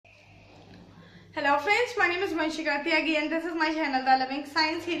Hello friends, my name is Vanshika Tyagi and this is my channel The Loving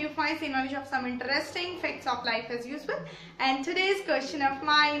Science. Here you find the knowledge of some interesting facts of life as usual. And today's question of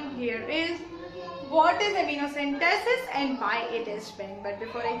mine here is, what is amniocentesis and why it is banned? But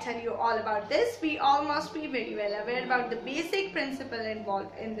before I tell you all about this, we all must be very well aware about the basic principle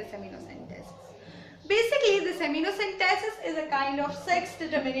involved in this amniocentesis. Basically, this amniocentesis is a kind of sex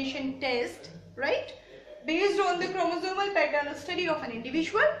determination test, right? Based on the chromosomal pattern study of an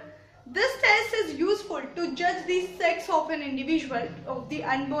individual. This test is useful to judge the sex of an individual, of the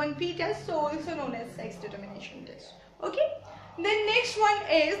unborn fetus, so also known as sex determination test. Okay. Then next one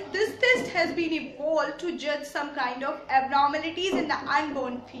is, this test has been evolved to judge some kind of abnormalities in the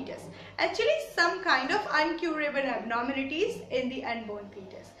unborn fetus. Actually, some kind of uncurable abnormalities in the unborn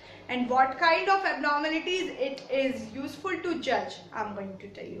fetus. And what kind of abnormalities it is useful to judge, I'm going to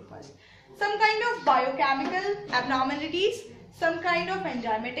tell you first. Some kind of biochemical abnormalities, some kind of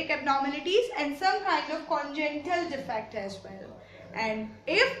enzymatic abnormalities, and some kind of congenital defect as well. And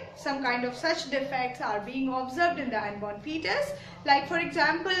if some kind of such defects are being observed in the unborn fetus, like for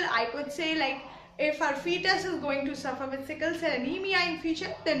example, I could say like if our fetus is going to suffer with sickle cell anemia in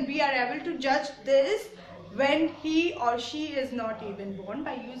future, then we are able to judge this when he or she is not even born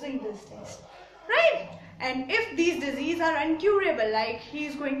by using this test, right? And if these diseases are uncurable, like he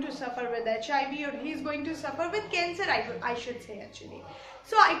is going to suffer with HIV or he is going to suffer with cancer, I should say actually.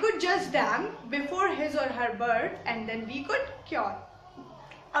 So I could judge them before his or her birth and then we could cure.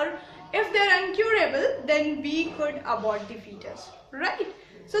 Or if they are uncurable, then we could abort the fetus, right?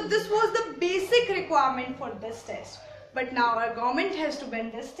 So this was the basic requirement for this test. But now our government has to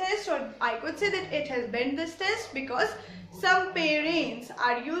ban this test, or I could say that it has banned this test because some parents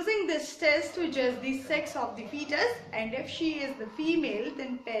are using this test to judge the sex of the fetus, and if she is the female,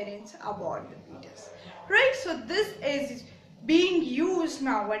 then parents abort the fetus, right? So this is being used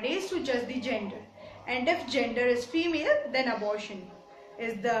nowadays to judge the gender, and if gender is female, then abortion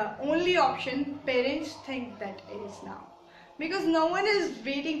is the only option parents think that is now. Because no one is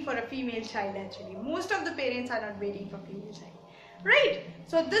waiting for a female child actually. Most of the parents are not waiting for female child, right?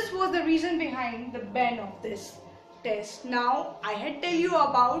 So this was the reason behind the ban of this test. Now I had tell you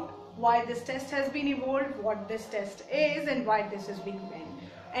about why this test has been evolved, what this test is, and why this is being banned,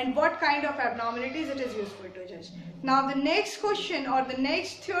 and what kind of abnormalities it is useful to judge. Now the next question or the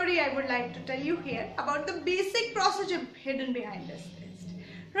next theory I would like to tell you here about the basic procedure hidden behind this test,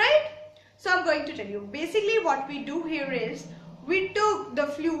 right? So I'm going to tell you, basically what we do here is, we took the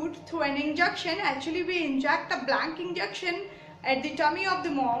fluid through an injection. Actually we inject a blank injection at the tummy of the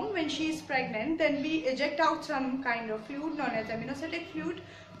mom when she is pregnant. Then we eject out some kind of fluid known as amniocentetic fluid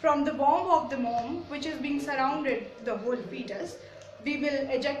from the womb of the mom, which is being surrounded the whole fetus. We will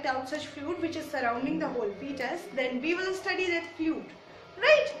eject out such fluid which is surrounding the whole fetus. Then we will study that fluid,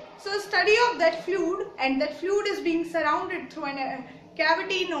 right? So study of that fluid, and that fluid is being surrounded through a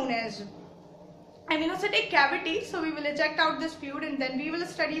cavity known as amniocentetic cavity. So we will eject out this fluid and then we will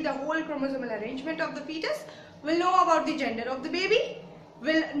study the whole chromosomal arrangement of the fetus. We'll know about the gender of the baby.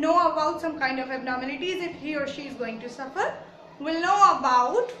 We'll know about some kind of abnormalities if he or she is going to suffer. We'll know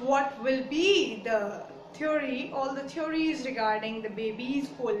about what will be the theory, all the theories regarding the baby's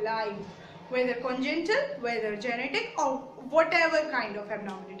whole life, whether congenital, whether genetic, or whatever kind of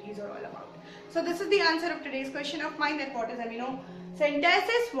abnormalities are all about. So this is the answer of today's question of mine, that what is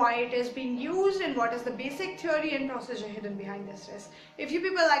amniocentesis, why it is being used, and what is the basic theory and procedure hidden behind this test. If you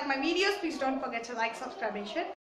people like my videos, please don't forget to like, subscribe and share.